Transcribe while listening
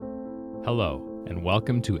Hello, and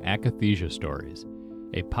welcome to Akathisia Stories,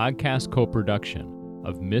 a podcast co-production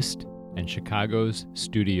of MIST and Chicago's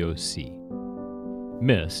Studio C.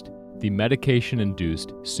 MIST, the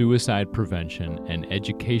Medication-Induced Suicide Prevention and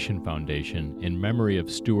Education Foundation in memory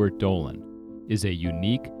of Stuart Dolan, is a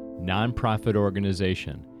unique, nonprofit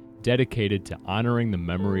organization dedicated to honoring the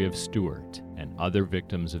memory of Stuart and other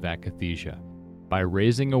victims of akathisia by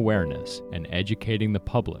raising awareness and educating the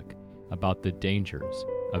public about the dangers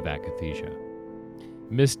of akathisia.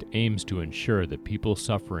 MIST aims to ensure that people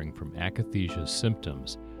suffering from akathisia's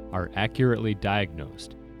symptoms are accurately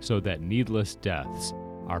diagnosed so that needless deaths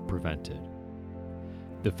are prevented.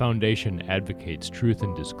 The foundation advocates truth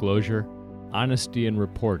in disclosure, honesty in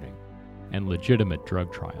reporting, and legitimate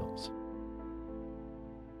drug trials.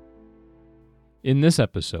 In this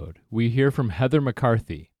episode, we hear from Heather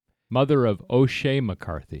McCarthy, mother of O'Shea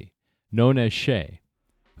McCarthy, known as Shay,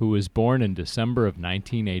 who was born in December of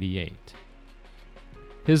 1988.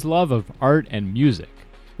 His love of art and music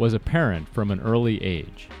was apparent from an early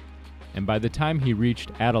age, and by the time he reached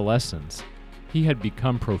adolescence, he had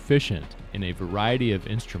become proficient in a variety of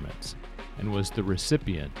instruments and was the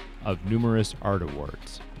recipient of numerous art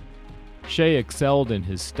awards. Shay excelled in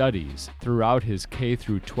his studies throughout his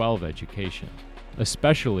K-12 education,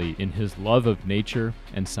 especially in his love of nature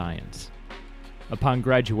and science. Upon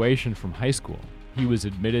graduation from high school, he was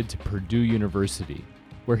admitted to Purdue University,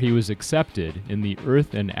 where he was accepted in the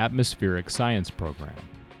Earth and Atmospheric Science program.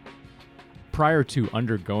 Prior to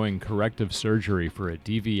undergoing corrective surgery for a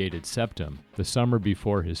deviated septum the summer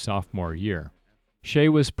before his sophomore year, Shay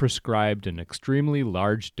was prescribed an extremely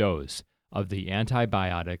large dose of the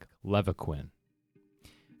antibiotic Levaquin.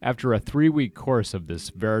 After a 3-week course of this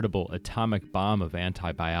veritable atomic bomb of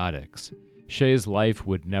antibiotics, Shay's life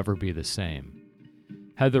would never be the same.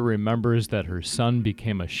 Heather remembers that her son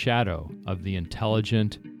became a shadow of the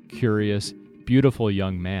intelligent, curious, beautiful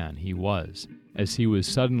young man he was, as he was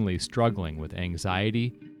suddenly struggling with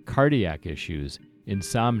anxiety, cardiac issues,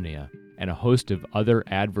 insomnia, and a host of other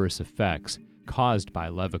adverse effects caused by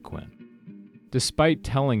Levaquin. Despite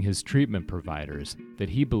telling his treatment providers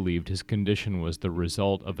that he believed his condition was the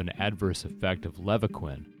result of an adverse effect of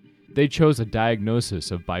Levaquin, they chose a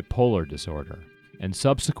diagnosis of bipolar disorder and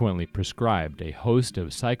subsequently prescribed a host of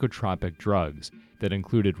psychotropic drugs that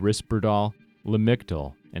included Risperdal,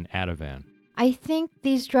 Lamictal, and Ativan. I think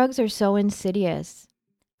these drugs are so insidious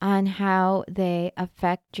on how they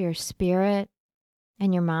affect your spirit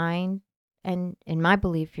and your mind and, in my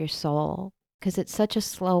belief, your soul, because it's such a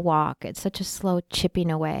slow walk. It's such a slow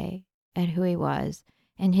chipping away at who he was.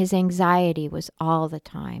 And his anxiety was all the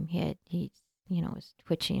time. He was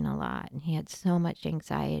twitching a lot, and he had so much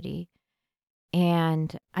anxiety.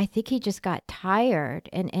 And I think he just got tired,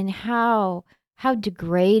 and how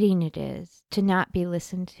degrading it is to not be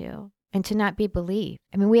listened to and to not be believed.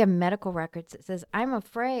 I mean, we have medical records that says, I'm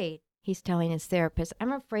afraid, he's telling his therapist,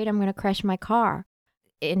 I'm afraid I'm going to crash my car.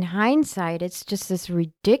 In hindsight, it's just this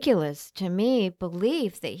ridiculous, to me,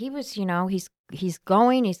 belief that he was, he's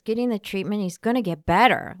getting the treatment, he's going to get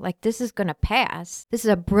better. Like, this is going to pass. This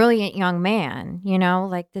is a brilliant young man,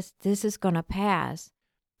 this is going to pass.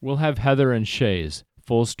 We'll have Heather and Shay's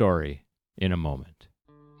full story in a moment.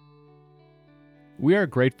 We are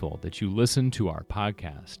grateful that you listen to our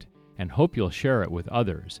podcast and hope you'll share it with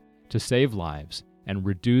others to save lives and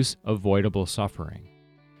reduce avoidable suffering.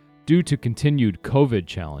 Due to continued COVID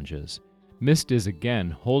challenges, MIST is again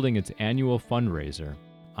holding its annual fundraiser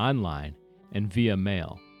online and via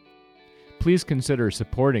mail. Please consider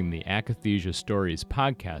supporting the Akathisia Stories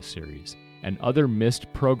podcast series and other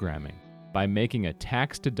MIST programming by making a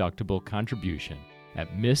tax-deductible contribution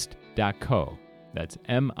at mist.co, that's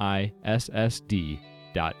MISSD.co.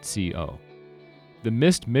 The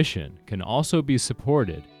MIST mission can also be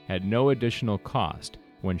supported at no additional cost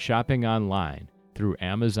when shopping online through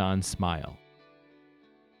Amazon Smile.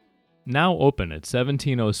 Now open at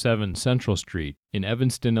 1707 Central Street in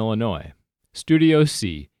Evanston, Illinois, Studio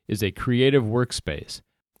C is a creative workspace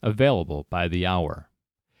available by the hour.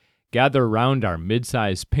 Gather around our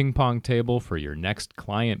mid-size ping-pong table for your next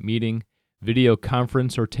client meeting, video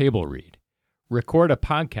conference, or table read. Record a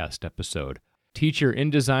podcast episode, teach your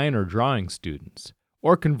InDesign or drawing students,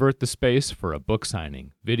 or convert the space for a book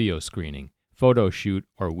signing, video screening, photo shoot,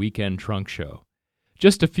 or weekend trunk show.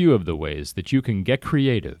 Just a few of the ways that you can get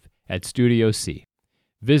creative at Studio C.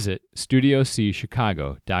 Visit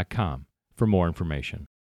studiocchicago.com for more information.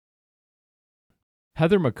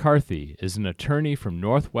 Heather McCarthy is an attorney from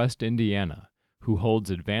Northwest Indiana who holds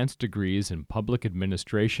advanced degrees in public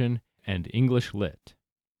administration and English Lit.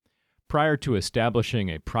 Prior to establishing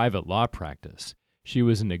a private law practice, she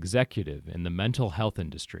was an executive in the mental health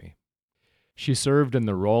industry. She served in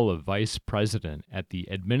the role of vice president at the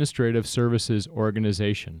Administrative Services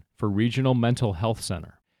Organization for Regional Mental Health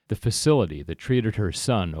Center, the facility that treated her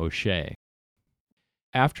son, O'Shea.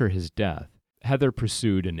 After his death, Heather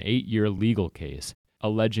pursued an 8-year legal case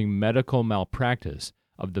alleging medical malpractice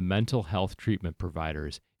of the mental health treatment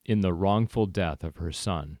providers in the wrongful death of her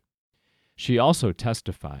son. She also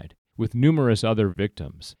testified, with numerous other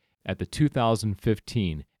victims, at the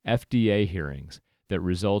 2015 FDA hearings that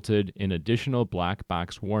resulted in additional black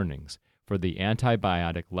box warnings for the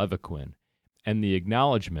antibiotic Levaquin and the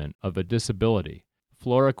acknowledgement of a disability,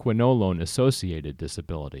 fluoroquinolone-associated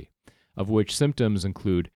disability, of which symptoms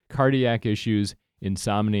include cardiac issues,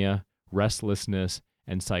 insomnia, restlessness,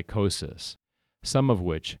 and psychosis, some of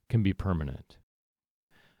which can be permanent.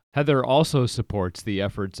 Heather also supports the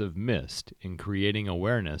efforts of MIST in creating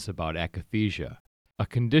awareness about akathisia, a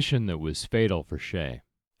condition that was fatal for Shea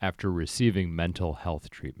after receiving mental health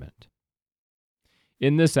treatment.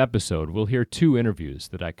 In this episode, we'll hear 2 interviews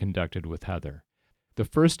that I conducted with Heather, the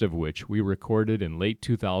first of which we recorded in late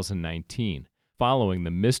 2019 following the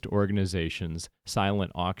MIST organization's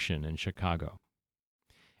silent auction in Chicago.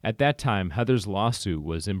 At that time, Heather's lawsuit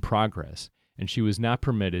was in progress, and she was not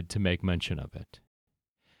permitted to make mention of it.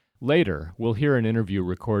 Later, we'll hear an interview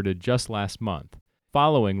recorded just last month,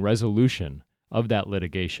 following resolution of that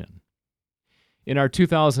litigation. In our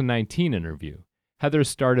 2019 interview, Heather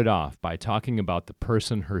started off by talking about the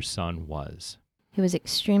person her son was. He was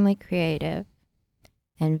extremely creative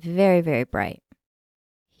and very, very bright.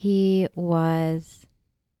 He was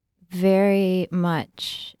very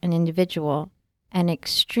much an individual and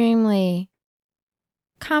extremely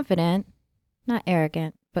confident, not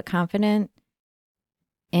arrogant, but confident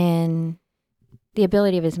in the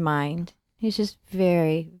ability of his mind. He's just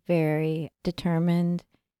very, very determined.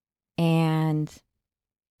 And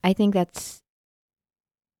I think it's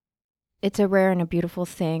a rare and a beautiful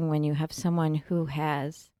thing when you have someone who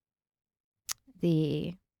has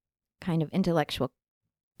the kind of intellectual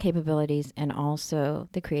capabilities and also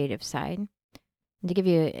the creative side. And to give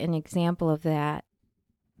you an example of that,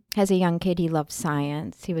 as a young kid, he loved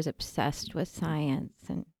science. He was obsessed with science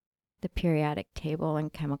and the periodic table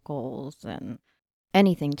and chemicals and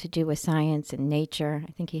anything to do with science and nature.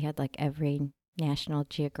 I think he had like every National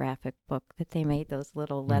Geographic book that they made, those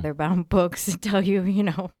little leather-bound books that tell you,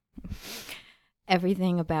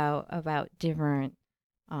 everything about different,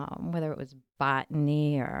 whether it was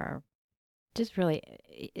botany or just really,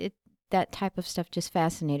 that type of stuff just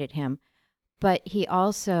fascinated him. But he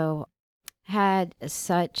also had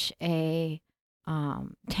such a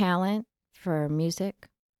talent for music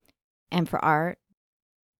and for art.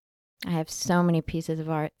 I have so many pieces of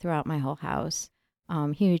art throughout my whole house,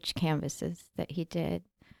 huge canvases that he did.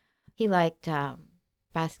 He liked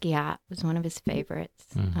Basquiat, was one of his favorites,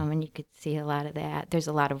 and you could see a lot of that. There's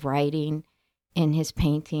a lot of writing in his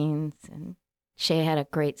paintings, and Shea had a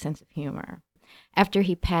great sense of humor. After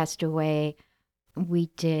he passed away, we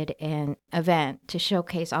did an event to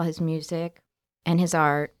showcase all his music and his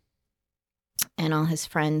art, and all his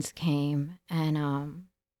friends came, and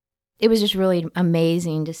it was just really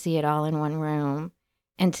amazing to see it all in one room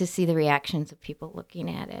and to see the reactions of people looking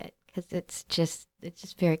at it, because it's just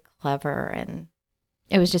very clever, and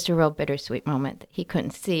it was just a real bittersweet moment that he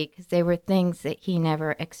couldn't see, because they were things that he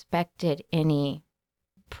never expected any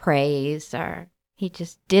praise, or he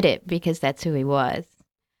just did it because that's who he was.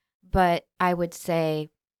 But I would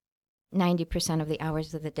say 90% of the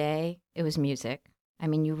hours of the day, it was music. I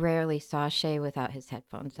mean, you rarely saw Shea without his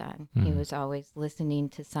headphones on. He was always listening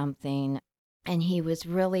to something, and he was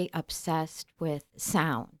really obsessed with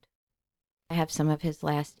sound. I have some of his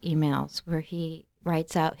last emails where he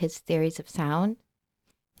writes out his theories of sound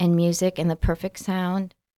and music and the perfect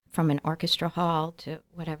sound from an orchestra hall to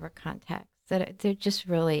whatever context. They're just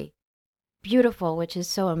really beautiful, which is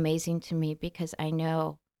so amazing to me, because I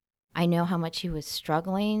know how much he was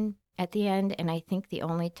struggling at the end, and I think the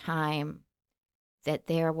only time that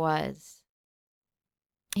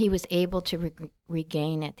he was able to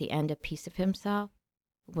regain at the end a piece of himself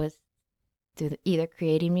was through either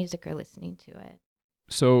creating music or listening to it.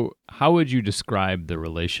 So how would you describe the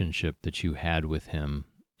relationship that you had with him,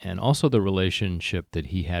 and also the relationship that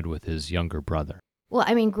he had with his younger brother? Well,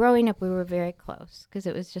 I mean, growing up, we were very close because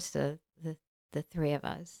it was just the three of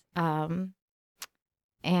us.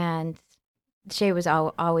 And Shea was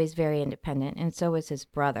always very independent, and so was his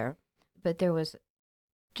brother. But there was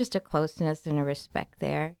just a closeness and a respect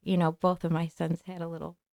there. Both of my sons had a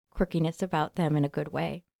little quirkiness about them in a good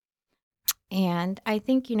way. And I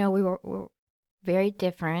think, we were very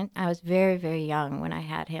different. I was very, very young when I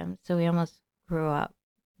had him, so we almost grew up.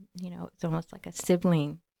 It's almost like a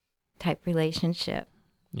sibling type relationship.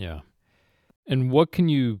 Yeah. And what can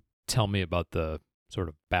you tell me about the sort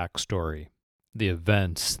of backstory, the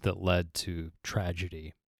events that led to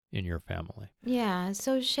tragedy in your family? Yeah.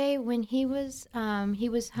 So Shay, when he was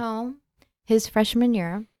home his freshman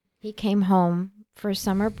year, he came home for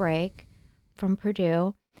summer break from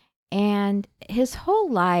Purdue, and his whole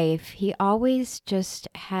life he always just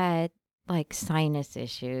had like sinus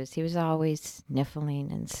issues. He was always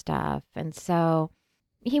sniffling and stuff, and so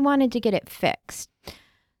he wanted to get it fixed.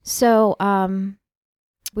 So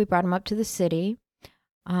we brought him up to the city,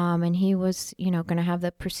 and he was, going to have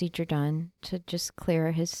the procedure done to just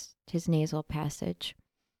clear his nasal passage.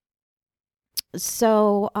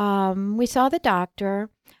 So we saw the doctor,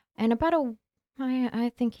 and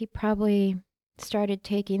I think he probably started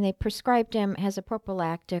taking, they prescribed him as a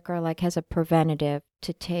prophylactic or like as a preventative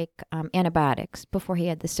to take antibiotics before he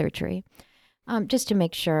had the surgery, just to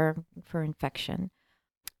make sure for infection.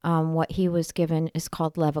 What he was given is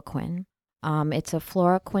called Levaquin. It's a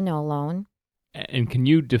fluoroquinolone. And can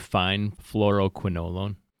you define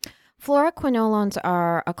fluoroquinolone? Fluoroquinolones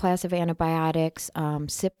are a class of antibiotics.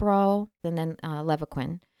 Cipro, and then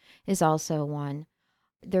Levaquin is also one.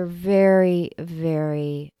 They're very,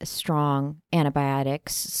 very strong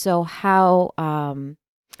antibiotics. So how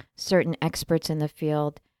certain experts in the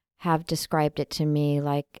field have described it to me,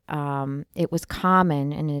 like it was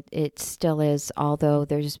common, and it still is, although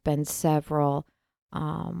there's been several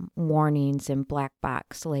warnings and black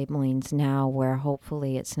box labelings now where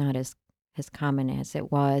hopefully it's not as common as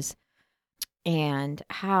it was. And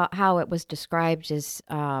how it was described is,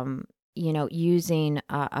 using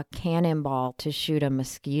a cannonball to shoot a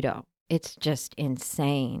mosquito. It's just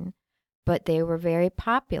insane. But they were very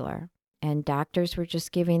popular, and doctors were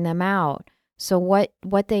just giving them out. So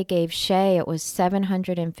what they gave Shay, it was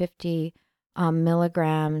 750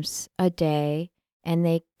 milligrams a day, and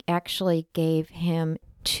they actually gave him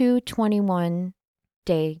 2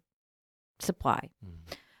 21-day supply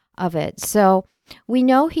of it. So we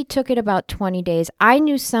know he took it about 20 days. I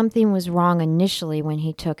knew something was wrong initially when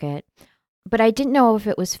he took it, but I didn't know if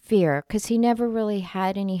it was fear because he never really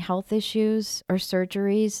had any health issues or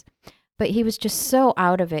surgeries, but he was just so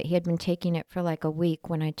out of it. He had been taking it for like a week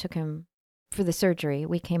when I took him for the surgery.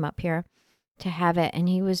 We came up here to have it, and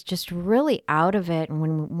he was just really out of it. And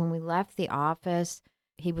when we left the office,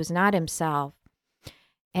 he was not himself.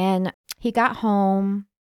 And he got home,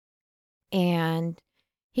 and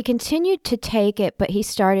he continued to take it, but he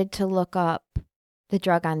started to look up the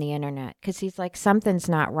drug on the internet because he's like, something's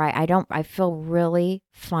not right. I feel really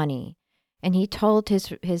funny. And he told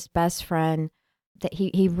his best friend that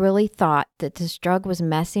he really thought that this drug was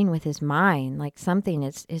messing with his mind, like something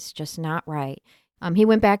is just not right. He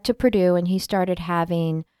went back to Purdue, and he started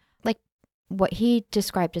having like what he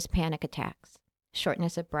described as panic attacks,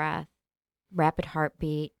 shortness of breath, rapid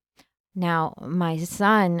heartbeat. Now, my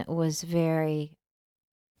son was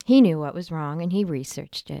he knew what was wrong, and he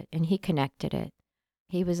researched it, and he connected it.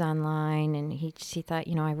 He was online, and he thought,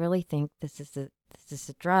 I really think this is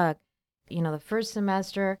a drug. The first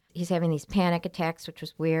semester, he's having these panic attacks, which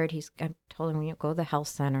was weird. I told him, go to the health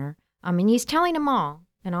center. And he's telling them all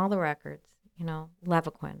in all the records,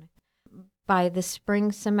 Levaquin. By the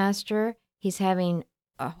spring semester, he's having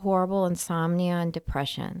a horrible insomnia and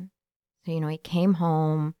depression. So, he came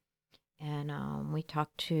home, and we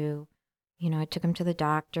talked to, I took him to the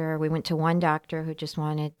doctor. We went to one doctor who just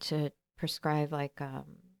wanted to prescribe like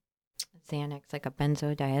Xanax, like a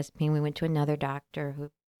benzodiazepine. We went to another doctor who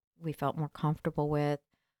we felt more comfortable with,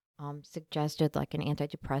 suggested like an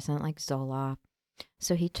antidepressant like Zoloft.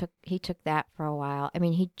 So he took that for a while.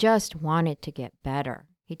 He just wanted to get better.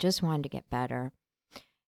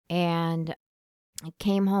 And I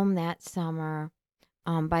came home that summer.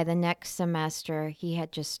 By the next semester, he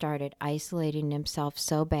had just started isolating himself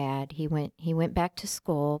so bad. He went back to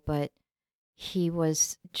school, but he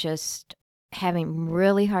was just having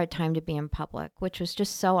really hard time to be in public, which was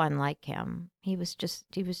just so unlike him. He was just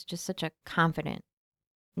such a confident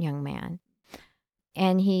young man.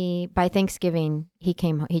 And by Thanksgiving, he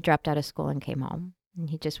dropped out of school and came home, and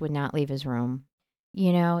he just would not leave his room.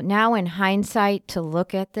 Now in hindsight, to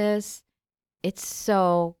look at this, it's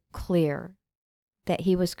so clear that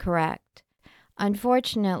he was correct.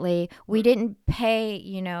 Unfortunately, we didn't pay,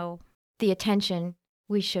 the attention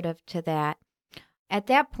we should have to that. At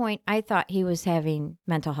that point, I thought he was having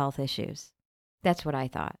mental health issues. That's what I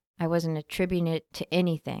thought. I wasn't attributing it to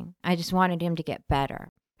anything. I just wanted him to get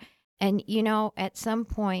better. And, at some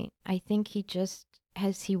point, I think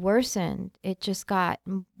as he worsened, it just got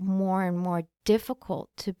more and more difficult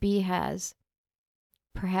to be as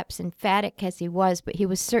perhaps emphatic as he was, but he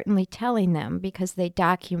was certainly telling them because they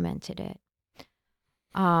documented it.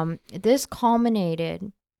 This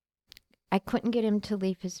culminated, I couldn't get him to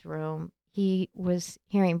leave his room. He was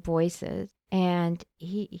hearing voices, and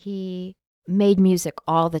he made music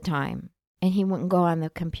all the time, and he wouldn't go on the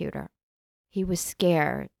computer. He was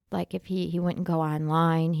scared. Like if he wouldn't go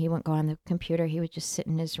online, he wouldn't go on the computer, he would just sit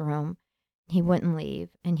in his room. He wouldn't leave,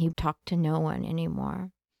 and he talked to no one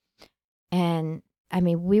anymore. And I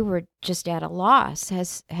mean, we were just at a loss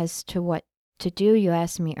as to what to do. You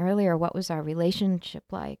asked me earlier, what was our relationship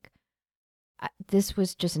like? This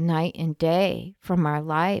was just night and day from our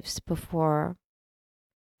lives before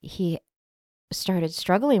he started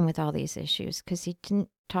struggling with all these issues, because he didn't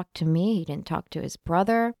talk to me, he didn't talk to his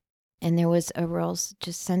brother. And there was a real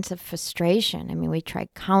just sense of frustration. I mean, we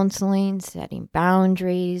tried counseling, setting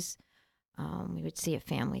boundaries. We would see a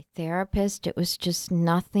family therapist. It was just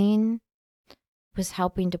nothing was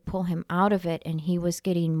helping to pull him out of it. And he was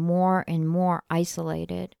getting more and more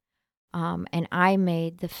isolated. And I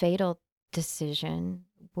made the fatal decision,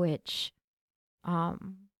 which I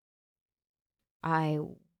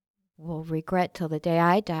will regret till the day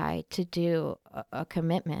I die, to do a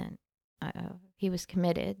commitment. He was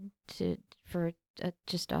committed for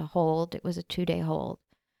just a hold. It was a 2-day hold,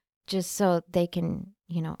 just so they can,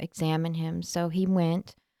 examine him. So he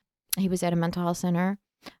went. He was at a mental health center.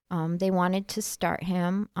 They wanted to start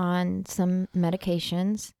him on some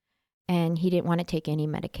medications, and he didn't want to take any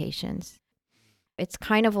medications. It's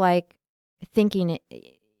kind of like thinking,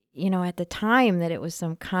 at the time that it was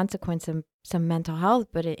some consequence of some mental health,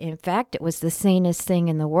 but in fact, it was the sanest thing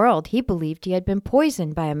in the world. He believed he had been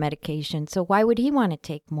poisoned by a medication, so why would he want to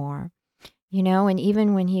take more? And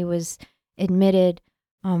even when he was admitted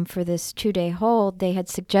for this 2-day hold, they had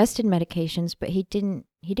suggested medications, but he didn't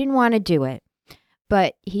want to do it.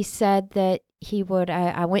 But he said that he would.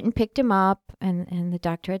 I went and picked him up, and the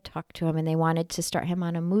doctor had talked to him, and they wanted to start him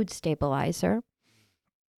on a mood stabilizer.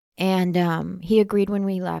 And he agreed when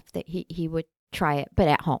we left that he would try it, but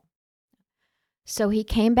at home. So he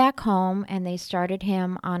came back home, and they started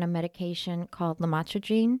him on a medication called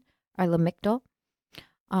lamotrigine or Lamictal.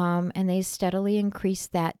 And they steadily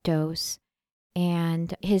increased that dose,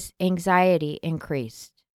 and his anxiety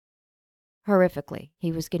increased horrifically.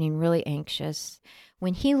 He was getting really anxious.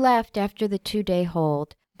 When he left after the 2-day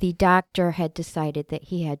hold, the doctor had decided that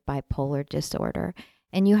he had bipolar disorder.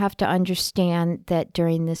 And you have to understand that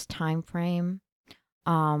during this time frame,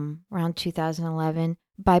 around 2011,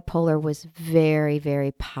 bipolar was very,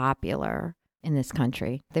 very popular in this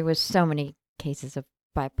country. There was so many cases of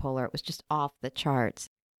bipolar. It was just off the charts.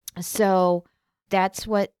 So that's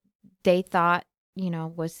what they thought,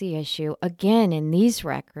 was the issue. Again, in these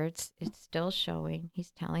records, it's still showing.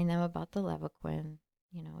 He's telling them about the Levaquin.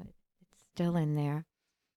 It's still in there.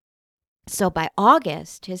 So by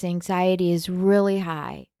August, his anxiety is really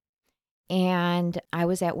high. And I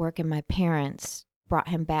was at work, and my parents brought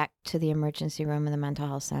him back to the emergency room in the mental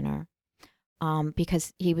health center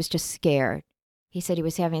because he was just scared. He said he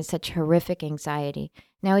was having such horrific anxiety.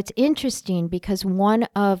 Now, it's interesting because on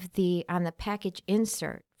the package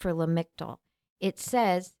insert for Lamictal, it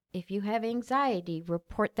says, if you have anxiety,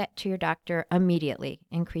 report that to your doctor immediately,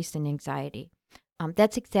 increase in anxiety.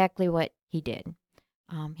 That's exactly what he did.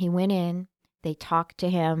 He went in, they talked to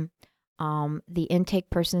him. The intake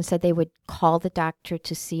person said they would call the doctor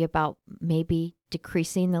to see about maybe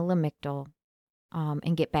decreasing the Lamictal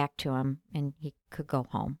and get back to him, and he could go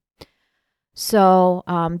home. So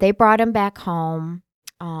they brought him back home.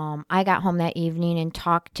 I got home that evening and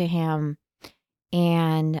talked to him,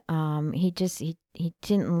 and he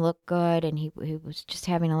didn't look good, and he was just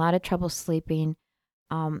having a lot of trouble sleeping.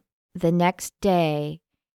 The next day,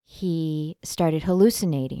 he started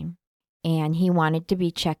hallucinating, and he wanted to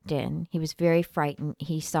be checked in. He was very frightened.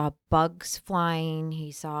 He saw bugs flying.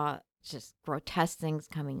 He saw just grotesque things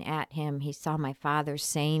coming at him. He saw my father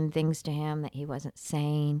saying things to him that he wasn't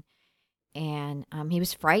saying, and he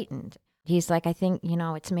was frightened. He's like, I think,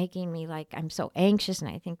 it's making me like, I'm so anxious, and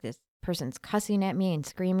I think this person's cussing at me and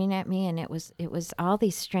screaming at me, and it was all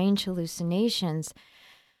these strange hallucinations.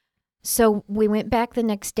 So we went back the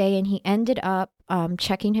next day, and he ended up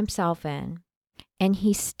checking himself in, and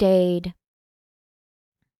he stayed,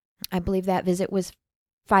 I believe that visit was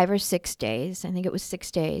 5 or 6 days. I think it was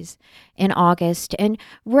 6 days in August. And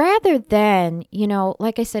rather than,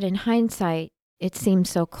 like I said, in hindsight, it seems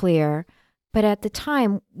so clear. But at the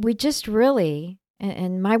time, we just really,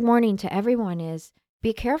 and my warning to everyone is,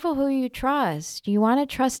 be careful who you trust. You want to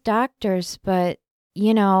trust doctors, but,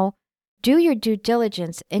 do your due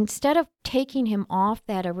diligence. Instead of taking him off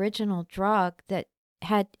that original drug that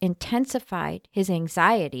had intensified his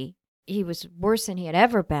anxiety. He was worse than he had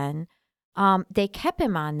ever been. They kept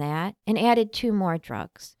him on that and added 2 more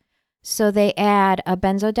drugs. So they add a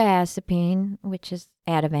benzodiazepine, which is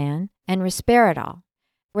Ativan, and risperidol.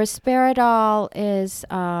 Risperidol is,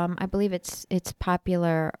 I believe it's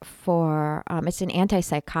popular for, it's an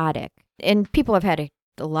antipsychotic. And people have had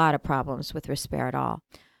a lot of problems with risperidol.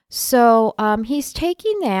 So he's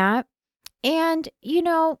taking that. And,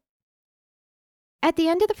 at the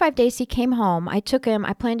end of the 5 days, he came home. I took him.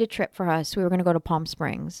 I planned a trip for us. We were going to go to Palm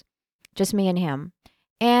Springs, just me and him.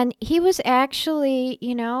 And he was actually,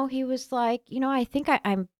 he was like, I think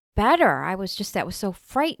I'm better. That was so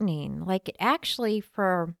frightening. Like, it actually,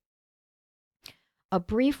 for a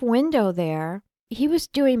brief window there, he was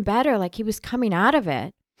doing better. Like, he was coming out of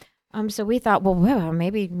it. So we thought, well,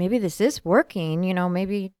 maybe this is working,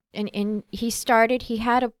 maybe. And he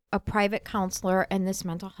had a private counselor, and this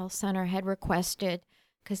mental health center had requested,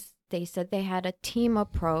 because they said they had a team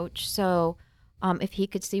approach. So if he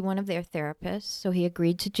could see one of their therapists, so he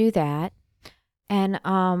agreed to do that.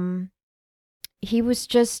 And he was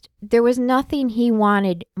there was nothing he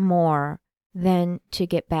wanted more than to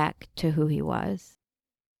get back to who he was.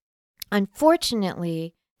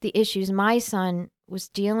 Unfortunately, the issues my son was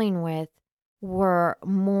dealing with were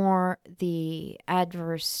more the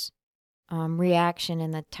adverse reaction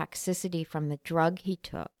and the toxicity from the drug he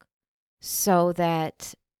took. So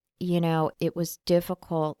that, it was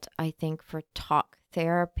difficult, I think, for talk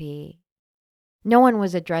therapy. No one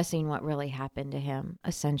was addressing what really happened to him,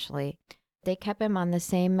 essentially. They kept him on the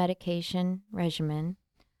same medication regimen.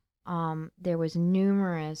 There was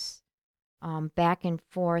numerous back and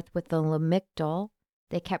forth with the Lamictal.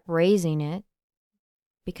 They kept raising it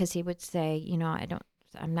because he would say,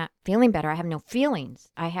 I'm not feeling better. I have no feelings.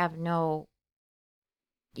 I have no,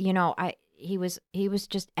 he was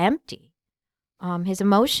just empty. His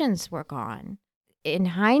emotions were gone. In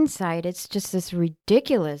hindsight, it's just this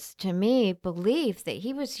ridiculous, to me, belief that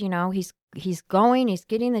he was, he's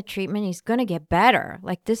getting the treatment, he's going to get better.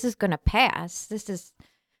 Like, this is going to pass. This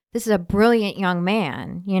is a brilliant young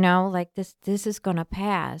man, like this is going to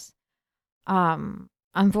pass.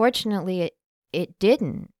 Unfortunately, it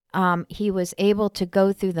didn't. He was able to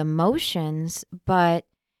go through the motions, but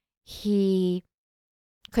he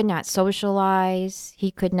could not socialize.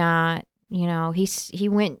 He could not, he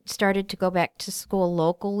started to go back to school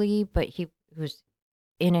locally, but he was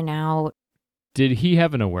in and out. Did he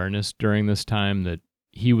have an awareness during this time that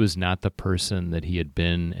he was not the person that he had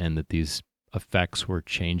been, and that these effects were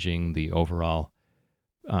changing the overall,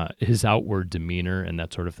 his outward demeanor and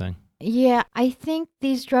that sort of thing? Yeah, I think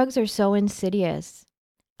these drugs are so insidious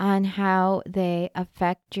on how they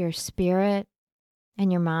affect your spirit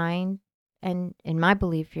and your mind, and in my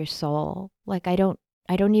belief, your soul. Like, I don't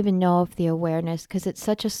even know if the awareness, because it's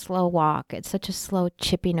such a slow walk. It's such a slow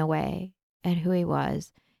chipping away at who he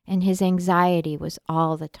was. And his anxiety was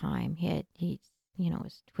all the time. He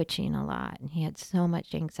was twitching a lot, and he had so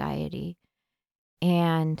much anxiety.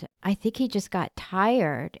 And I think he just got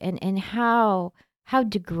tired, and how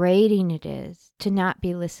degrading it is to not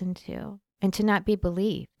be listened to and to not be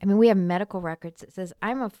believed. I mean, we have medical records that says,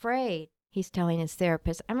 I'm afraid, he's telling his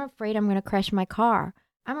therapist, I'm afraid I'm going to crash my car.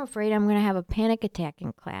 I'm afraid I'm going to have a panic attack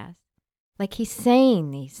in class. Like, he's saying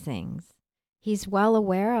these things. He's well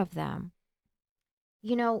aware of them.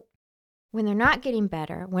 When they're not getting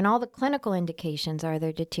better, when all the clinical indications are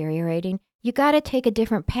they're deteriorating, you got to take a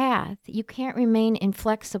different path. You can't remain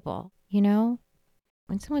inflexible,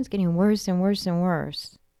 When someone's getting worse and worse and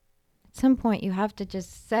worse, at some point you have to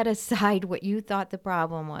just set aside what you thought the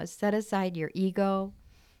problem was. Set aside your ego.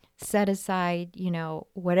 Set aside,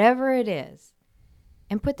 whatever it is,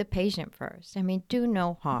 and put the patient first. I mean, do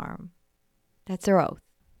no harm. That's our oath.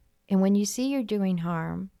 And when you see you're doing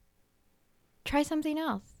harm, try something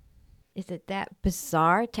else. Is it that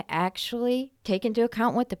bizarre to actually take into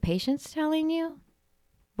account what the patient's telling you?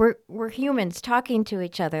 We're humans talking to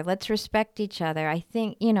each other. Let's respect each other. I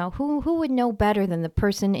think, who would know better than the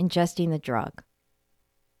person ingesting the drug?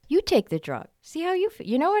 You take the drug. See how you feel.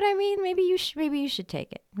 You know what I mean? Maybe you should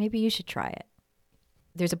take it. Maybe you should try it.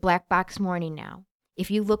 There's a black box warning now. If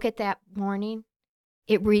you look at that warning,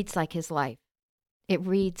 it reads like his life. It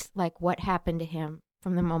reads like what happened to him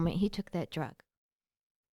from the moment he took that drug.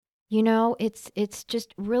 It's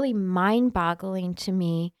just really mind-boggling to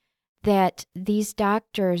me that these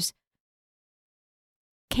doctors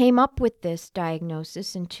came up with this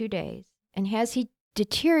diagnosis in 2 days. And has he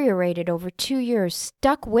deteriorated over 2 years,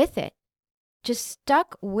 stuck with it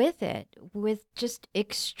with just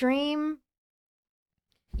extreme,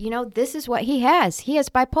 this is what he has. He has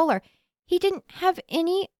bipolar. He didn't have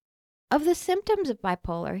any of the symptoms of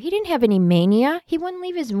bipolar. He didn't have any mania. He wouldn't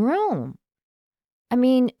leave his room. I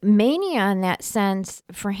mean, mania in that sense,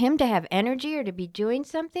 for him to have energy or to be doing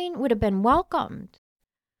something would have been welcomed.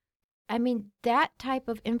 I mean, that type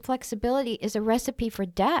of inflexibility is a recipe for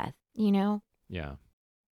death, you know? Yeah.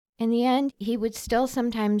 In the end, he would still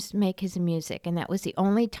sometimes make his music, and that was the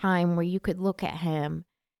only time where you could look at him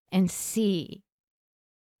and see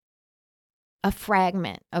a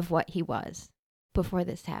fragment of what he was before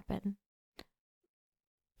this happened.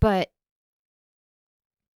 But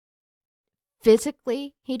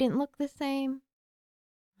physically, he didn't look the same.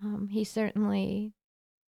 He certainly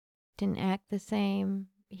didn't act the same.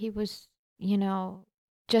 He was, you know,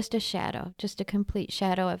 just a shadow, just a complete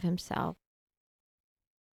shadow of himself.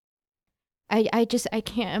 I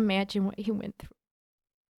can't imagine what he went through.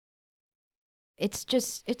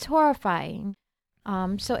 It's horrifying.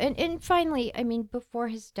 And finally, I mean, before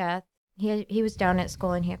his death, he was down at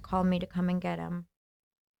school and he had called me to come and get him.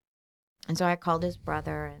 And so I called his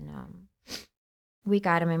brother and we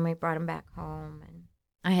got him and we brought him back home. And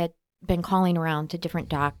I had been calling around to different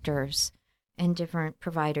doctors and different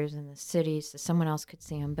providers in the city so someone else could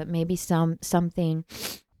see him. But maybe something,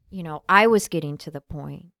 you know, I was getting to the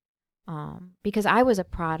point because I was a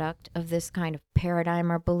product of this kind of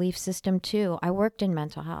paradigm or belief system too. I worked in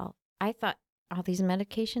mental health. I thought all these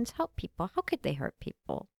medications help people. How could they hurt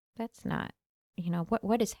people? That's not, you know,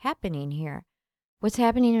 what is happening here? What's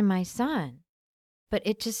happening in my son? But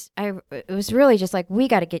it was really just like, we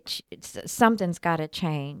got to something's got to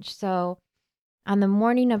change. So on the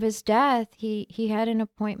morning of his death, he had an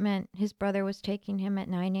appointment. His brother was taking him at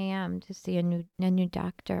 9 a.m. to see a new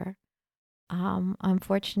doctor.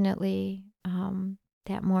 Unfortunately,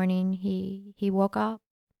 that morning he woke up.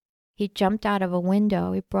 He jumped out of a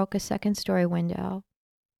window. He broke a second-story window.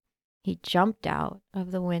 He jumped out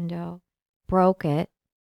of the window, broke it,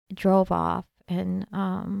 drove off, and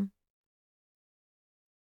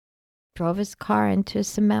drove his car into a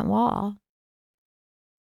cement wall.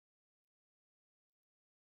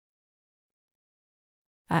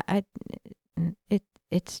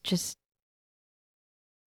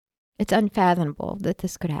 It's unfathomable that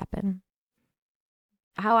this could happen.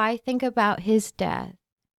 How I think about his death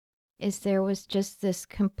is there was just this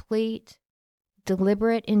complete,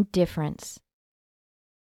 deliberate indifference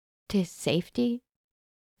to his safety,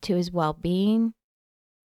 to his well-being,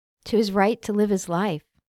 to his right to live his life.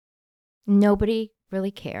 Nobody really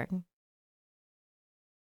cared.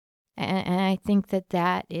 And I think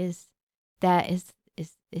that is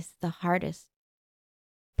the hardest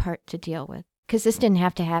part to deal with. Because this didn't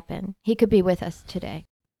have to happen. He could be with us today.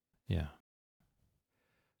 Yeah.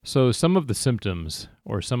 So some of the symptoms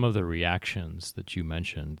or some of the reactions that you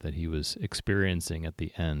mentioned that he was experiencing at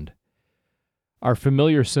the end are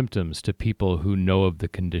familiar symptoms to people who know of the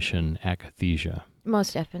condition akathisia.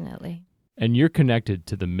 Most definitely. And you're connected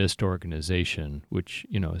to the MIST organization, which,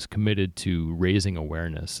 you know, is committed to raising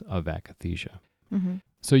awareness of akathisia. Mm-hmm.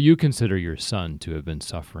 So you consider your son to have been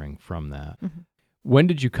suffering from that. Mm-hmm. When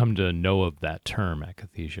did you come to know of that term,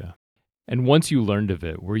 akathisia? And once you learned of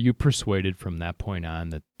it, were you persuaded from that point on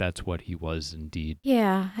that that's what he was indeed?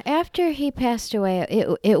 Yeah. After he passed away,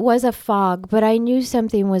 it was a fog, but I knew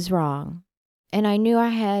something was wrong. And I knew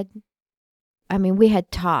we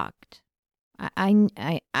had talked.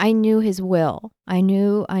 I knew his will. I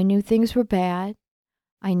knew things were bad.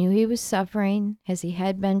 I knew he was suffering, as he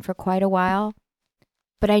had been for quite a while.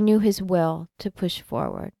 But I knew his will to push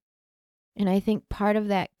forward. And I think part of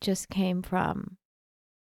that just came from,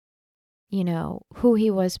 you know, who he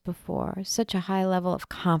was before, such a high level of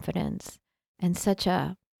confidence and such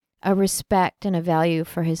a respect and a value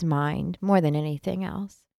for his mind more than anything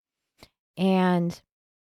else. And,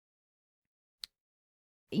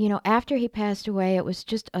 you know, after he passed away, it was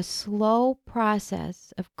just a slow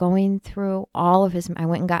process of going through I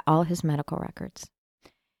went and got all of his medical records.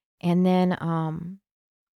 And then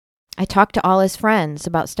I talked to all his friends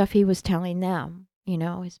about stuff he was telling them. You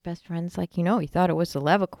know, his best friend's like, you know, he thought it was the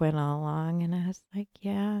Levaquin all along. And I was like,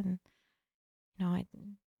 yeah. And, you know, I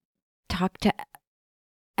talked to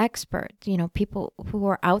experts, you know, people who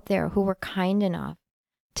were out there who were kind enough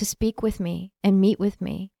to speak with me and meet with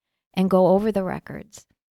me and go over the records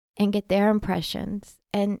and get their impressions.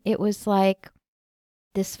 And it was like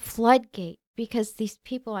this floodgate because these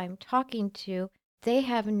people I'm talking to, they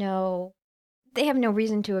have no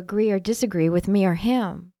reason to agree or disagree with me or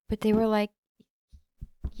him. But they were like,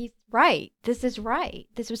 he's right. This is right.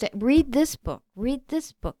 This was it. Read this book. Read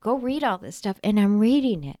this book. Go read all this stuff. And I'm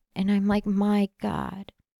reading it. And I'm like, my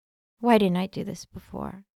God, why didn't I do this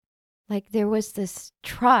before? Like there was this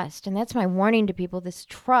trust. And that's my warning to people, this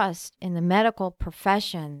trust in the medical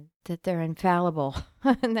profession that they're infallible.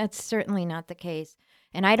 And that's certainly not the case.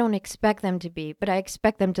 And I don't expect them to be, but I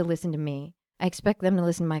expect them to listen to me. I expect them to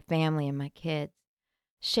listen to my family and my kids.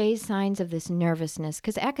 Shay's signs of this nervousness,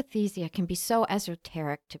 because akathisia can be so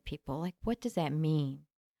esoteric to people. Like, what does that mean?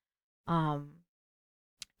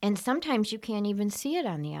 And sometimes you can't even see it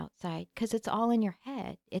on the outside because it's all in your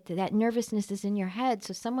head. That nervousness is in your head.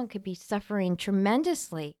 So someone could be suffering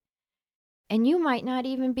tremendously, and you might not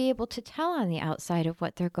even be able to tell on the outside of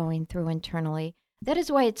what they're going through internally. That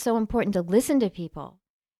is why it's so important to listen to people.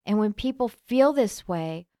 And when people feel this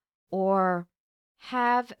way or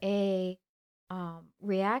have a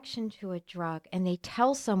reaction to a drug and they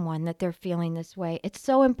tell someone that they're feeling this way, it's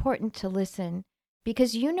so important to listen,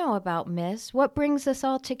 because you know about myths. What brings us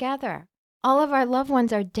all together? All of our loved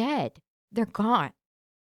ones are dead. They're gone.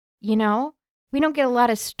 You know, we don't get a lot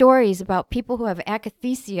of stories about people who have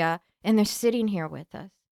akathisia and they're sitting here with us.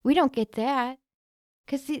 We don't get that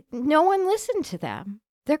because no one listened to them.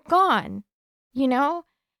 They're gone, you know?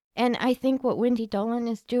 And I think what Wendy Dolan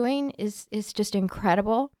is doing is just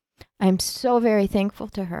incredible. I'm so very thankful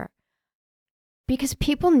to her because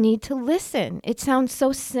people need to listen. It sounds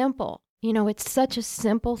so simple. You know, it's such a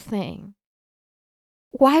simple thing.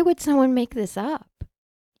 Why would someone make this up?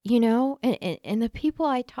 You know, and the people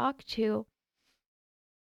I talk to,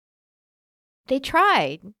 they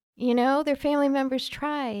tried, you know, their family members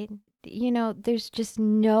tried. You know, there's just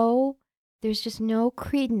no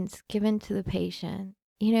credence given to the patient,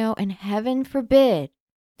 you know, and heaven forbid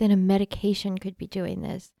that a medication could be doing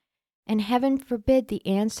this. And heaven forbid the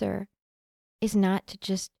answer is not to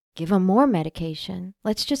just give them more medication.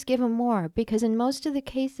 Let's just give them more, because in most of the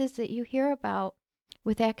cases that you hear about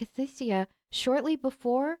with akathisia, shortly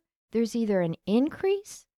before, there's either an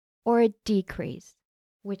increase or a decrease,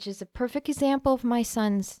 which is a perfect example of my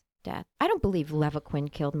son's death. I don't believe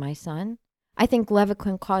Levaquin killed my son. I think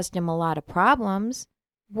Levaquin caused him a lot of problems.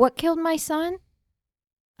 What killed my son?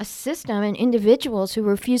 A system and individuals who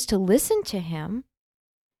refused to listen to him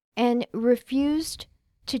and refused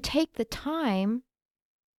to take the time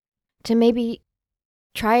to maybe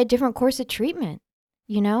try a different course of treatment,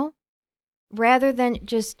 you know, rather than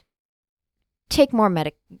just take more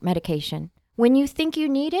medication. When you think you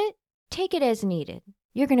need it, take it as needed.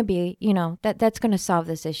 You're going to be, you know, that's going to solve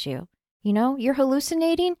this issue. You know, you're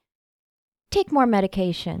hallucinating, take more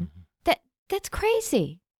medication. That's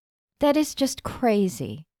crazy. That is just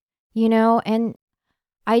crazy, you know, and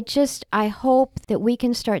I hope that we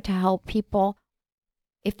can start to help people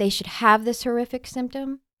if they should have this horrific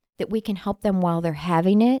symptom, that we can help them while they're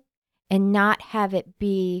having it and not have it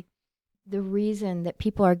be the reason that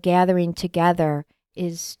people are gathering together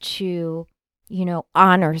is to, you know,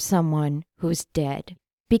 honor someone who's dead,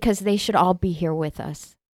 because they should all be here with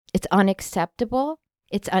us. It's unacceptable.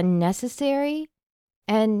 It's unnecessary.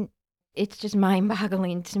 And it's just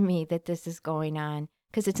mind-boggling to me that this is going on,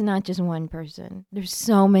 because it's not just one person. There's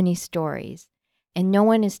so many stories, and no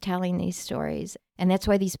one is telling these stories. And that's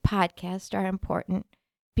why these podcasts are important,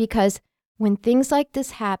 because when things like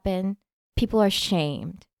this happen, people are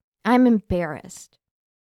shamed. I'm embarrassed.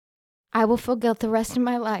 I will feel guilt the rest of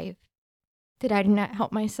my life that I did not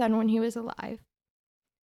help my son when he was alive.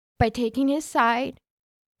 By taking his side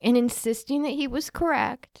and insisting that he was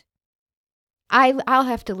correct, I'll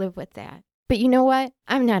have to live with that. But you know what?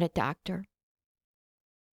 I'm not a doctor.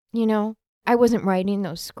 You know, I wasn't writing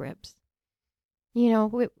those scripts. You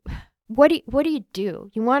know, what do you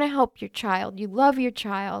do? You want to help your child. You love your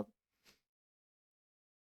child.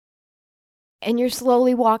 And you're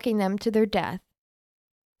slowly walking them to their death.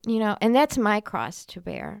 You know, and that's my cross to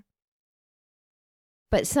bear.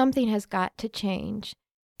 But something has got to change.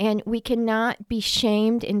 And we cannot be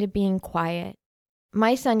shamed into being quiet.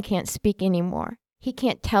 My son can't speak anymore. He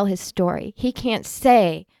can't tell his story. He can't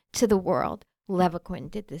say to the world, Levaquin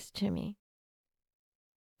did this to me.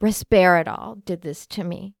 Risperidol did this to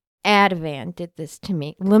me. Ativan did this to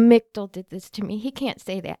me. Lamictal did this to me. He can't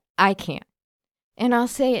say that. I can't. And I'll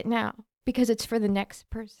say it now because it's for the next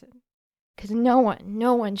person. Because no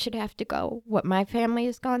one should have to go what my family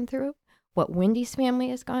has gone through, what Wendy's family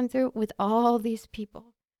has gone through with all these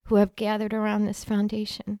people who have gathered around this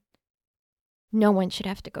foundation. No one should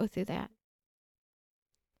have to go through that.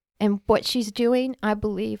 And what she's doing, I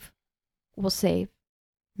believe, will save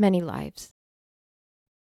many lives.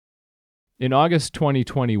 In August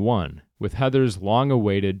 2021, with Heather's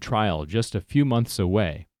long-awaited trial just a few months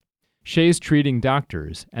away, Shay's treating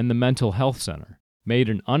doctors and the mental health center made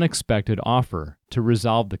an unexpected offer to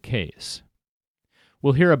resolve the case.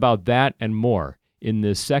 We'll hear about that and more in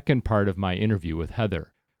this second part of my interview with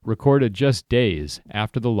Heather, recorded just days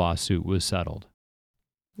after the lawsuit was settled.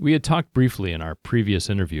 We had talked briefly in our previous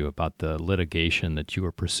interview about the litigation that you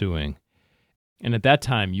were pursuing. And at that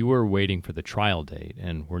time, you were waiting for the trial date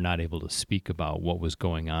and were not able to speak about what was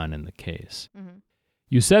going on in the case. Mm-hmm.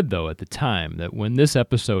 You said, though, at the time that when this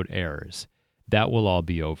episode airs, that will all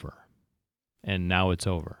be over. And now it's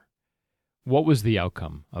over. What was the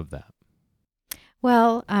outcome of that?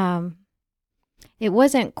 Well, it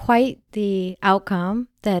wasn't quite the outcome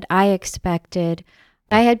that I expected.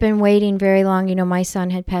 I had been waiting very long. You know, my son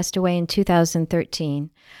had passed away in 2013.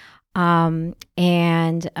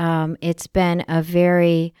 It's been a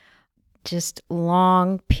very just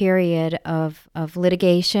long period of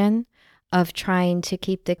litigation, of trying to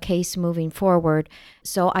keep the case moving forward.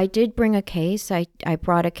 So I did bring a case. I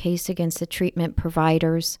brought a case against the treatment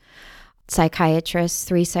providers, psychiatrists,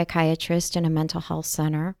 3 psychiatrists in a mental health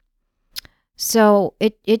center. So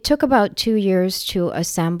it took about 2 years to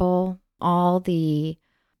assemble all the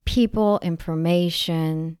people,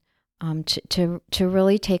 information, to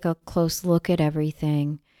really take a close look at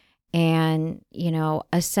everything. And, you know,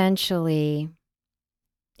 essentially,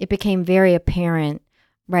 it became very apparent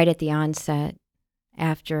right at the onset,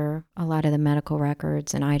 after a lot of the medical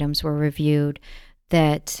records and items were reviewed,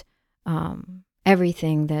 that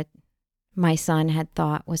everything that my son had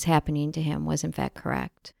thought was happening to him was in fact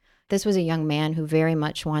correct. This was a young man who very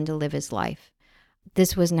much wanted to live his life.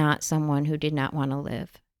 This was not someone who did not want to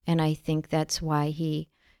live. And I think that's why he,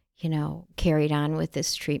 you know, carried on with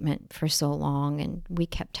this treatment for so long. And we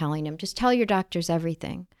kept telling him, just tell your doctors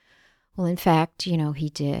everything. Well, in fact, you know, he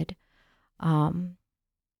did.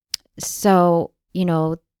 So, you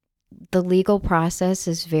know, the legal process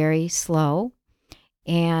is very slow.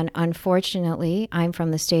 And unfortunately, I'm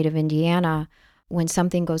from the state of Indiana. When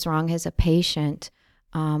something goes wrong as a patient,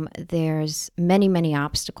 there's many, many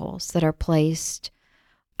obstacles that are placed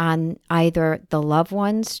on either the loved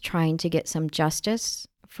ones trying to get some justice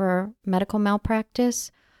for medical malpractice,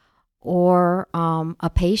 or a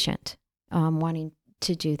patient wanting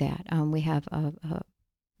to do that. We have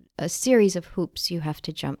a series of hoops you have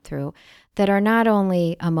to jump through that are not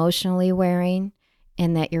only emotionally wearing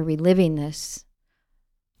in that you're reliving this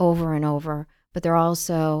over and over, but they're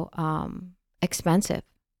also expensive.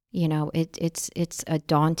 You know, it's a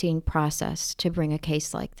daunting process to bring a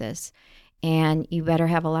case like this. And you better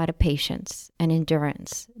have a lot of patience and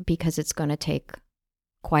endurance, because it's going to take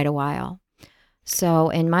quite a while. So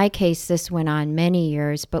in my case, this went on many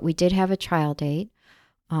years, but we did have a trial date.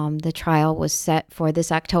 The trial was set for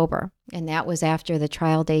this October, and that was after the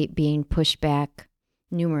trial date being pushed back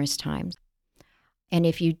numerous times. And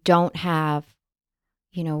if you don't have,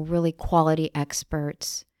 you know, really quality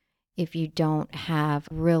experts, if you don't have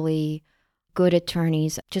really good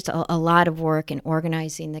attorneys, just a lot of work in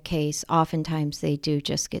organizing the case, oftentimes they do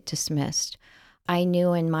just get dismissed. I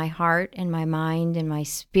knew in my heart and my mind and my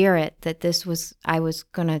spirit that I was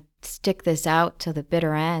going to stick this out to the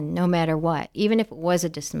bitter end, no matter what. Even if it was a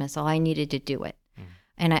dismissal, I needed to do it.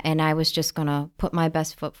 And I was just going to put my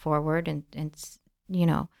best foot forward and, you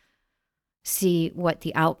know, see what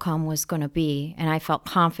the outcome was going to be. And I felt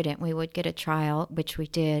confident we would get a trial, which we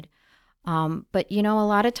did. But, you know, a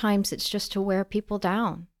lot of times it's just to wear people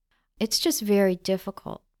down. It's just very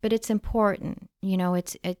difficult, but it's important. You know,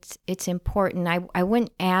 it's important. I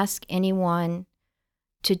wouldn't ask anyone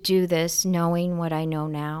to do this knowing what I know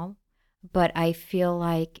now, but I feel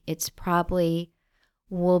like it's probably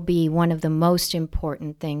will be one of the most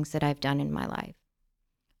important things that I've done in my life.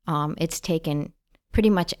 It's taken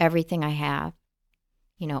pretty much everything I have,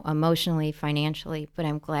 you know, emotionally, financially, but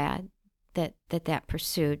I'm glad that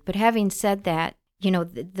pursued. But having said that, you know,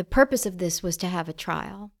 the purpose of this was to have a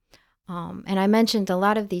trial. And I mentioned a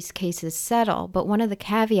lot of these cases settle, but one of the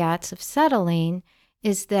caveats of settling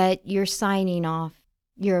is that you're signing off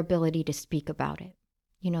your ability to speak about it.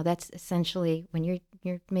 You know, that's essentially when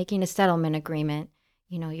you're making a settlement agreement,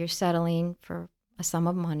 you know, you're settling for a sum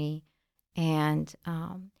of money, and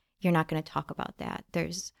you're not going to talk about that.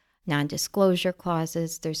 There's non-disclosure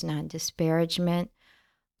clauses, there's non-disparagement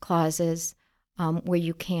clauses, where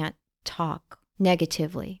you can't talk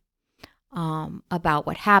negatively about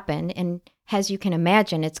what happened. And as you can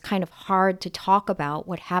imagine, it's kind of hard to talk about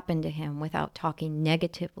what happened to him without talking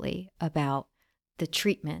negatively about the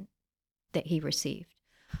treatment that he received.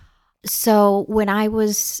 So when I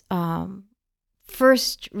was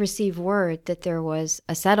first received word that there was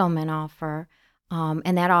a settlement offer,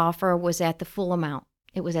 and that offer was at the full amount,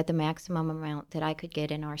 it was at the maximum amount that I could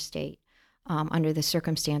get in our state under the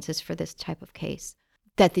circumstances for this type of case,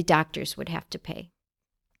 that the doctors would have to pay.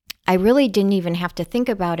 I really didn't even have to think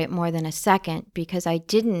about it more than a second, because I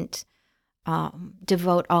didn't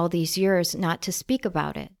devote all these years not to speak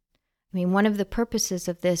about it. I mean, one of the purposes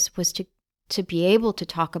of this was to be able to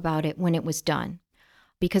talk about it when it was done,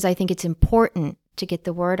 because I think it's important to get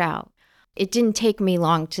the word out. It didn't take me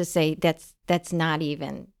long to say that's not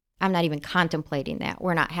even, I'm not even contemplating that.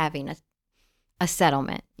 We're not having a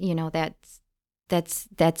settlement. You know,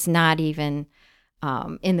 that's not even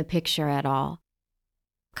in the picture at all.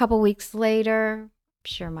 A couple weeks later, I'm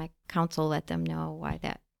sure my counsel let them know why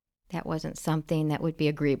that wasn't something that would be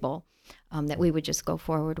agreeable, that we would just go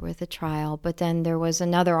forward with a trial. But then there was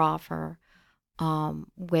another offer,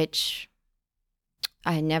 which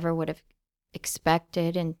I never would have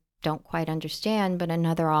expected and don't quite understand, but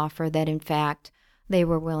another offer that in fact they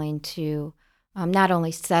were willing to not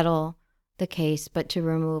only settle the case, but to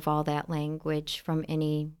remove all that language from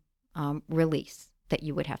any release that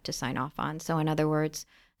you would have to sign off on. So in other words,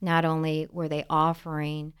 not only were they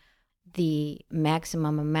offering the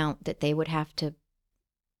maximum amount that they would have to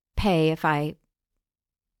pay if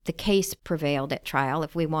the case prevailed at trial,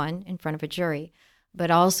 if we won in front of a jury,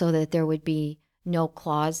 but also that there would be no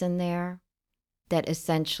clause in there that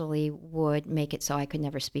essentially would make it so I could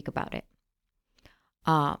never speak about it,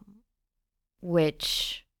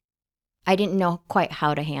 which I didn't know quite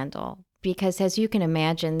how to handle, because as you can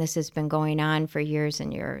imagine, this has been going on for years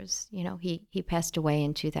and years. You know, he passed away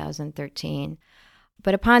in 2013.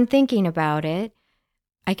 But upon thinking about it,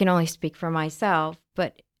 I can only speak for myself,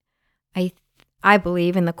 but I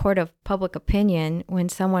believe in the court of public opinion, when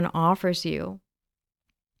someone offers you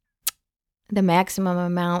the maximum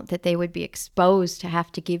amount that they would be exposed to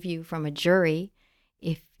have to give you from a jury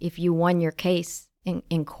if you won your case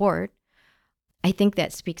in court, I think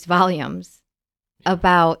that speaks volumes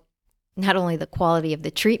about not only the quality of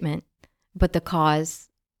the treatment, but the cause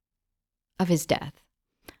of his death.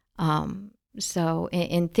 So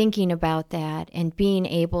in thinking about that and being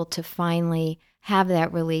able to finally have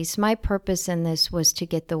that release, my purpose in this was to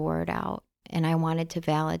get the word out, and I wanted to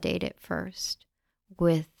validate it first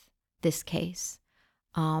with this case.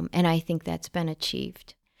 And I think that's been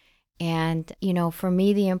achieved. And, you know, for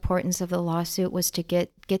me, the importance of the lawsuit was to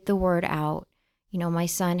get the word out. You know, my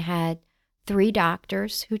son had 3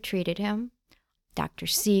 doctors who treated him: Dr.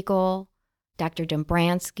 Siegel, Dr.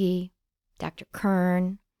 Dombransky, Dr.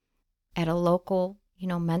 Kern, at a local, you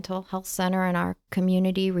know, mental health center in our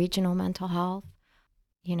community, regional mental health.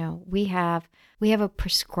 You know, we have a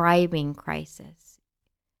prescribing crisis.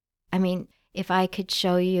 I mean, if I could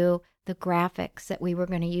show you the graphics that we were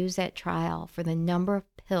going to use at trial for the number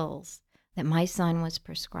of pills that my son was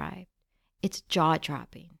prescribed, it's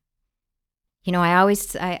jaw-dropping. You know,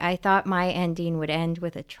 I thought my ending would end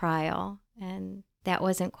with a trial, and that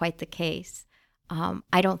wasn't quite the case.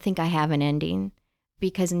 I don't think I have an ending,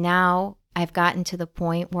 because now I've gotten to the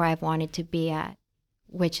point where I've wanted to be at,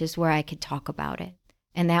 which is where I could talk about it.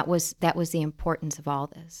 And that was the importance of all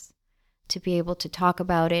this, to be able to talk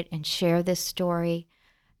about it and share this story,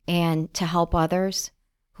 and to help others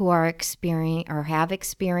who are have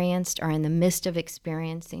experienced or in the midst of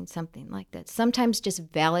experiencing something like that. Sometimes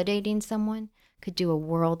just validating someone could do a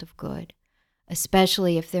world of good,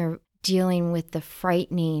 especially if they're dealing with the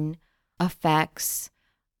frightening effects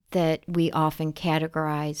that we often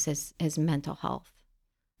categorize as mental health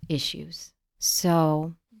issues.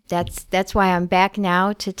 So that's why I'm back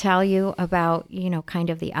now to tell you about, you know, kind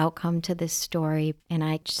of the outcome to this story. And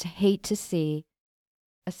I just hate to see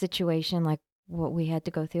a situation like what we had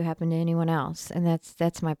to go through happen to anyone else. And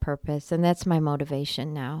that's my purpose, and that's my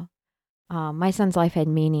motivation now. My son's life had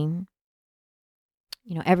meaning.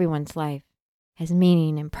 You know, everyone's life has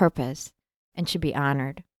meaning and purpose and should be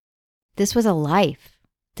honored. This was a life.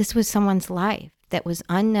 This was someone's life that was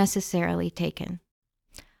unnecessarily taken.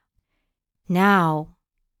 Now,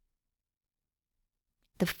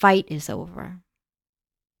 the fight is over.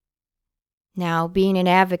 Now, being an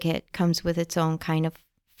advocate comes with its own kind of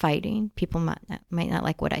fighting. People might not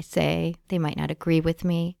like what I say. They might not agree with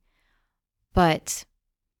me. But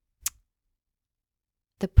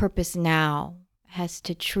the purpose now has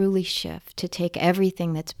to truly shift, to take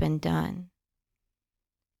everything that's been done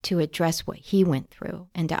to address what he went through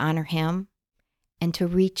and to honor him, and to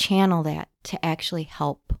rechannel that to actually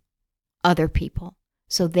help other people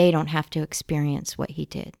so they don't have to experience what he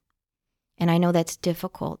did. And I know that's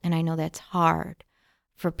difficult, and I know that's hard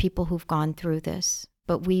for people who've gone through this,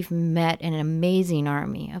 but we've met an amazing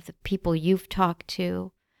army of the people you've talked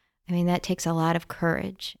to. I mean, that takes a lot of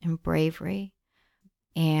courage and bravery.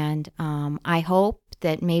 And I hope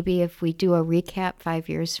that maybe if we do a recap 5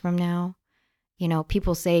 years from now, you know,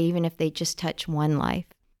 people say even if they just touch one life,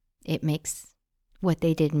 it makes what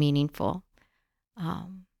they did meaningful.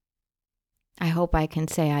 I hope I can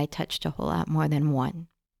say I touched a whole lot more than one.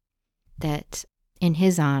 That in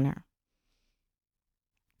his honor,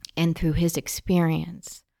 And through his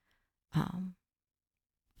experience,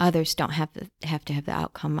 others don't have to have the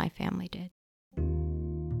outcome my family did.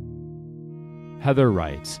 Heather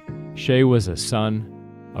writes, Shay was a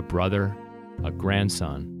son, a brother, a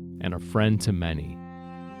grandson, and a friend to many.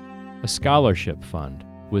 A scholarship fund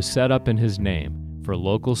was set up in his name for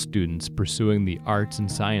local students pursuing the arts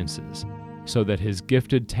and sciences so that his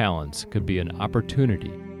gifted talents could be an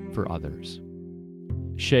opportunity for others.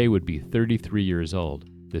 Shay would be 33 years old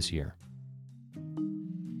this year.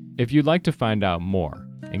 If you'd like to find out more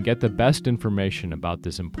and get the best information about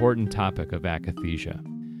this important topic of akathisia,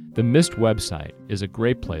 the MIST website is a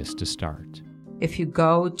great place to start. If you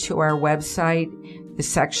go to our website, the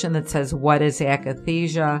section that says What is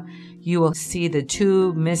Akathisia, you will see the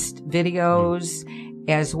 2 MIST videos,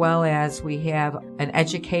 as well as we have an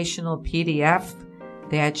educational PDF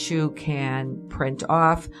that you can print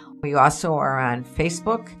off. We also are on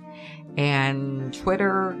Facebook and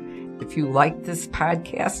Twitter. If you like this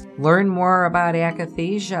podcast, learn more about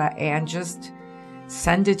akathisia and just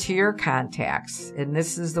send it to your contacts. And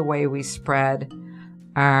this is the way we spread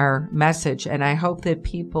our message. And I hope that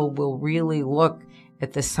people will really look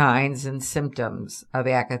at the signs and symptoms of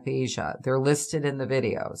akathisia. They're listed in the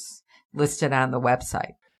videos, listed on the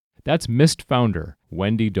website. That's MIST founder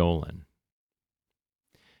Wendy Dolan.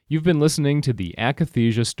 You've been listening to the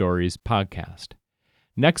Akathisia Stories podcast.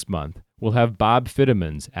 Next month, we'll have Bob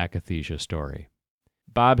Fittiman's akathisia story.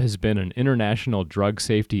 Bob has been an international drug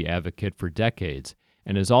safety advocate for decades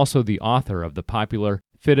and is also the author of the popular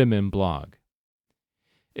Fittiman blog.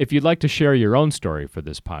 If you'd like to share your own story for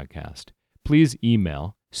this podcast, please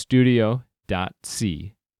email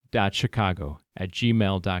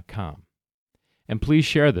studio.c.chicago@gmail.com. And please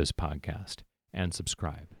share this podcast and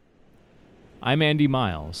subscribe. I'm Andy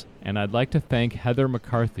Miles, and I'd like to thank Heather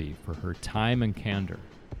McCarthy for her time and candor.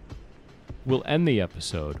 We'll end the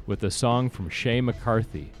episode with a song from Shay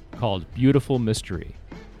McCarthy called Beautiful Mystery,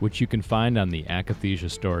 which you can find on the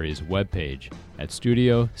Akathisia Stories webpage at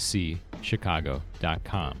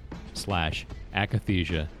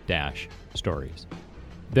studiocchicago.com/akathisia-stories.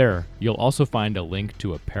 There, you'll also find a link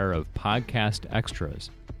to a pair of podcast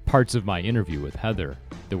extras, parts of my interview with Heather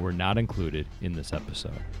that were not included in this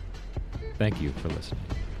episode. Thank you for listening.